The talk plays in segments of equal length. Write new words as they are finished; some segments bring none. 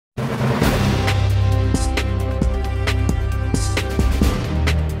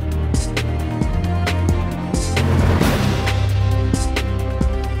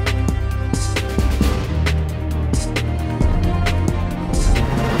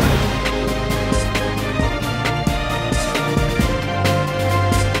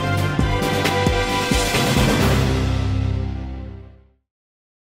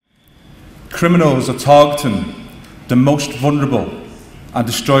criminals are targeting the most vulnerable and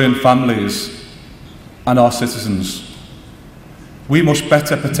destroying families and our citizens. We must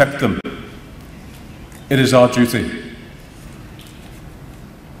better protect them. It is our duty.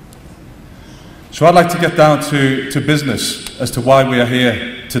 So I'd like to get down to business as to why we are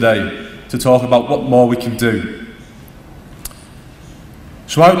here today, to talk about what more we can do.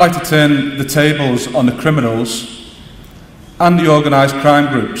 So I would like to turn the tables on the criminals and the organised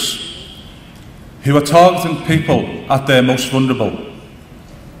crime groups who are targeting people at their most vulnerable.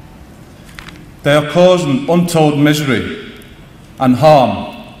 They are causing untold misery and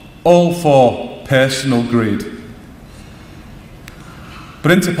harm, all for personal greed.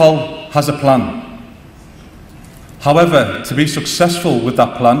 But Interpol has a plan. However, to be successful with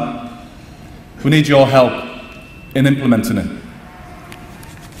that plan, we need your help in implementing it.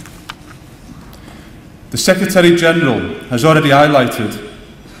 The Secretary-General has already highlighted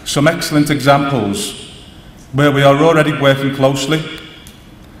some excellent examples where we are already working closely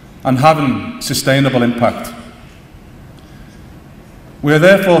and having sustainable impact. We are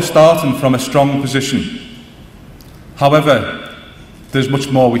therefore starting from a strong position. However, there's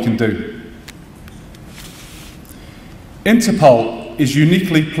much more we can do. Interpol is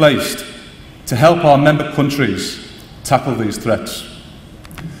uniquely placed to help our member countries tackle these threats.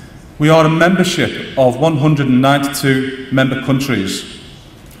 We are a membership of 192 member countries.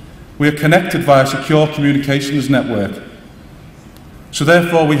 We are connected via a secure communications network. So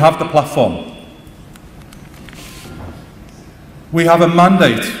therefore we have the platform. We have a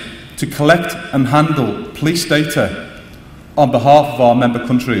mandate to collect and handle police data on behalf of our member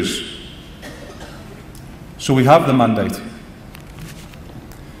countries. So we have the mandate.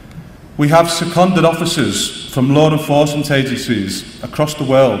 We have seconded officers from law enforcement agencies across the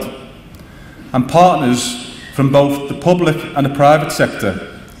world and partners from both the public and the private sector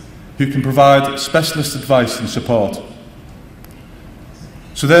who can provide specialist advice and support.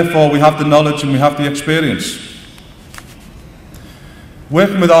 So therefore we have the knowledge and we have the experience.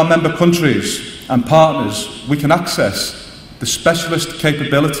 Working with our member countries and partners, we can access the specialist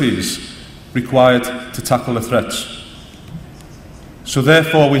capabilities required to tackle the threats. So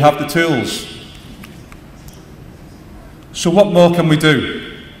therefore we have the tools. So what more can we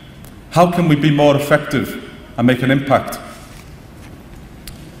do? How can we be more effective and make an impact?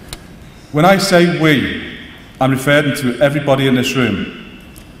 When I say we, I'm referring to everybody in this room,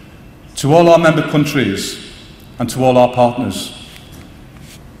 to all our member countries and to all our partners.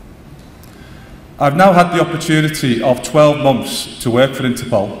 I've now had the opportunity of 12 months to work for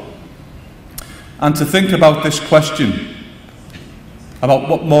Interpol and to think about this question, about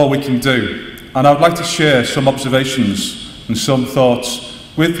what more we can do. And I would like to share some observations and some thoughts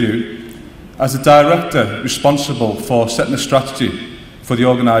with you as a director responsible for setting a strategy for the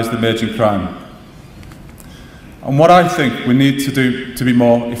organised emerging crime, and what I think we need to do to be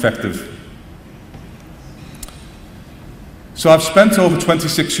more effective. So I've spent over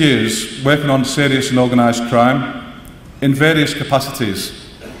 26 years working on serious and organised crime in various capacities.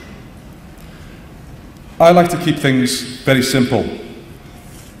 I like to keep things very simple.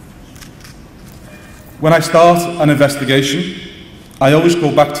 When I start an investigation, I always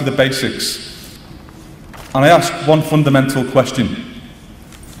go back to the basics and I ask one fundamental question.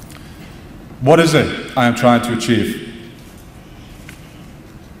 What is it I am trying to achieve?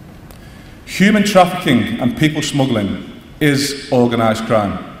 Human trafficking and people smuggling is organised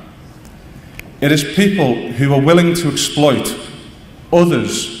crime. It is people who are willing to exploit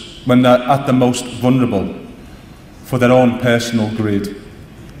others when they're at the most vulnerable for their own personal greed.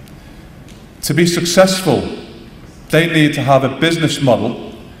 To be successful, they need to have a business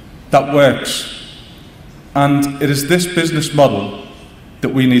model that works, and it is this business model that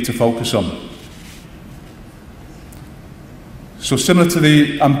we need to focus on. So similar to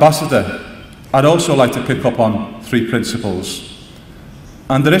the ambassador, I'd also like to pick up on 3 principles.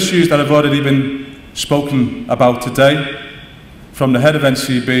 And they're issues that have already been spoken about today from the head of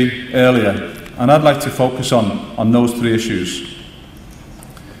NCB earlier, and I'd like to focus on those 3 issues.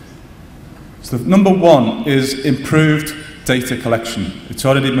 So number 1 is improved data collection. It's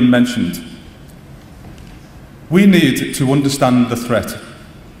already been mentioned. We need to understand the threat.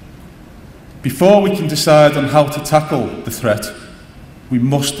 Before we can decide on how to tackle the threat, we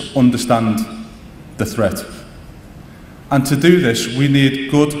must understand the threat. And to do this, we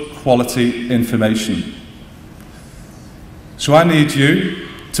need good quality information. So I need you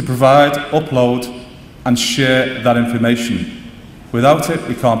to provide, upload, and share that information. Without it,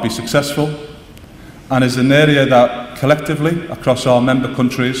 we can't be successful, and is an area that collectively, across our member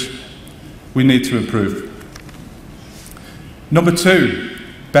countries, we need to improve. Number 2,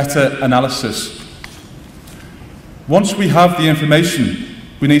 better analysis. Once we have the information,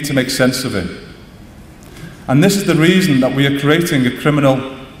 we need to make sense of it. And this is the reason that we are creating a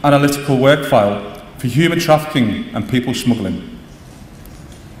criminal analytical work file for human trafficking and people smuggling.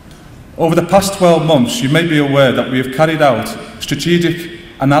 Over the past 12 months, you may be aware that we have carried out strategic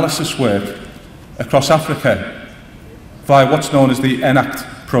analysis work across Africa via what's known as the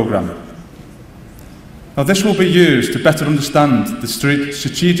NAPTIP programme. Now, this will be used to better understand the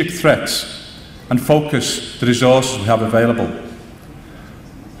strategic threats and focus the resources we have available.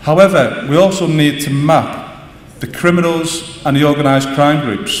 However, we also need to map the criminals and the organised crime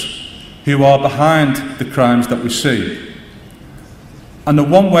groups who are behind the crimes that we see. And the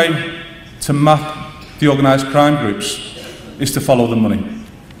one way to map the organised crime groups is to follow the money.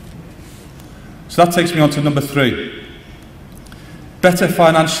 So that takes me on to number 3. Better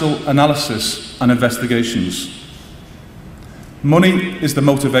financial analysis and investigations. Money is the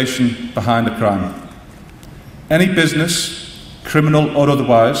motivation behind a crime. Any business, criminal or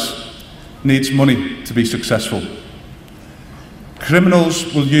otherwise, needs money to be successful.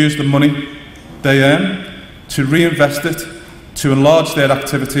 Criminals will use the money they earn to reinvest it, to enlarge their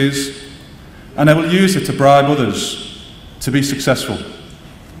activities, and they will use it to bribe others to be successful.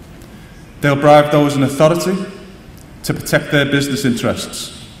 They'll bribe those in authority to protect their business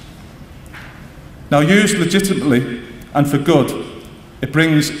interests. Now, used legitimately and for good, it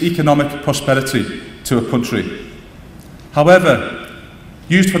brings economic prosperity to a country. However,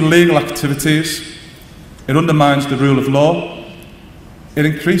 used for illegal activities, it undermines the rule of law, it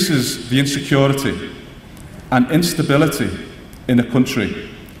increases the insecurity and instability in a country,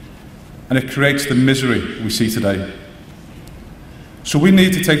 and it creates the misery we see today. So we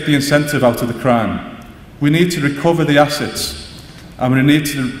need to take the incentive out of the crime. We need to recover the assets, and we need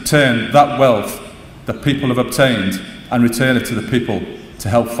to return that wealth that people have obtained and return it to the people to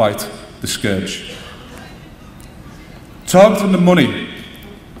help fight the scourge. Targeting the money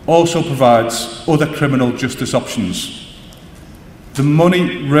also provides other criminal justice options. The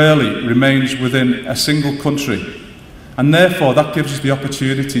money rarely remains within a single country, and therefore that gives us the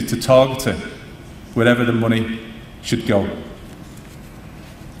opportunity to target it wherever the money should go.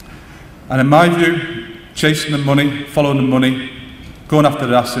 And in my view, chasing the money, following the money, going after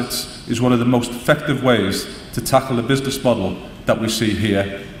the assets is one of the most effective ways to tackle the business model that we see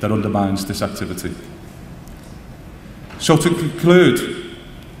here that undermines this activity. So to conclude,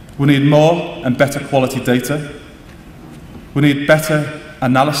 we need more and better quality data. We need better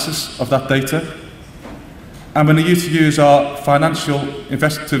analysis of that data. And we need to use our financial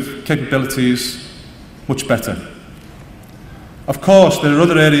investigative capabilities much better. Of course, there are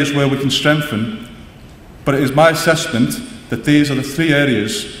other areas where we can strengthen, but it is my assessment that these are the 3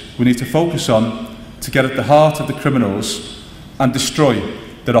 areas we need to focus on to get at the heart of the criminals and destroy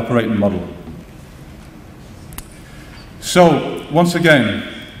their operating model. So, once again,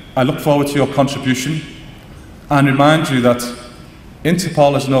 I look forward to your contribution and remind you that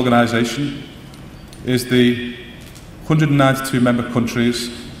Interpol as an organisation is the 192 member countries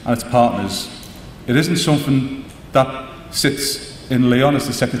and its partners. It isn't something that sits in Lyon as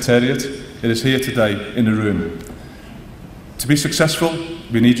the Secretariat, it is here today in the room. To be successful,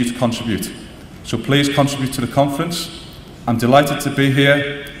 we need you to contribute. So please contribute to the conference. I'm delighted to be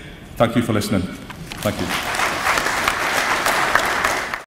here. Thank you for listening. Thank you.